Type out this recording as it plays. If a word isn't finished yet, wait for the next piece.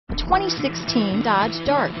2016 Dodge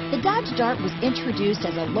Dart. The Dodge Dart was introduced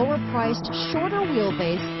as a lower-priced, shorter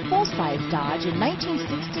wheelbase, full-size Dodge in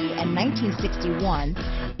 1960 and 1961,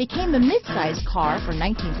 became a mid-size car for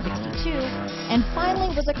 1962, and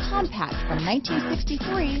finally was a compact from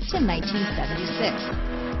 1963 to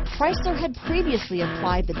 1976. Chrysler had previously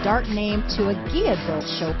applied the Dart name to a Ghia-built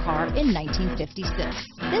show car in 1956.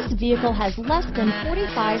 This vehicle has less than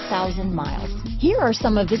 45,000 miles. Here are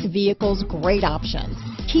some of this vehicle's great options: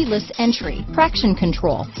 keyless entry, traction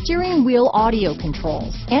control, steering wheel audio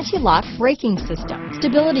controls, anti-lock braking system,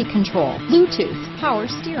 stability control, Bluetooth, power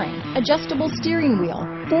steering, adjustable steering wheel,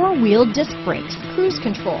 four-wheel disc brakes, cruise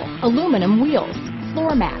control, aluminum wheels,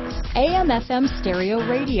 floor mats, AM/FM stereo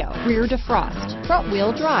radio, rear defrost, front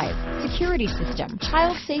wheel drive, security system,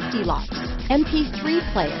 child safety locks, MP3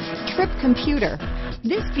 player, trip computer.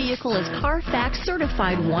 This vehicle is CARFAX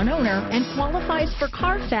certified one owner and qualifies for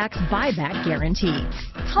CARFAX buyback guarantee.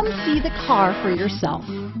 Come see the car for yourself.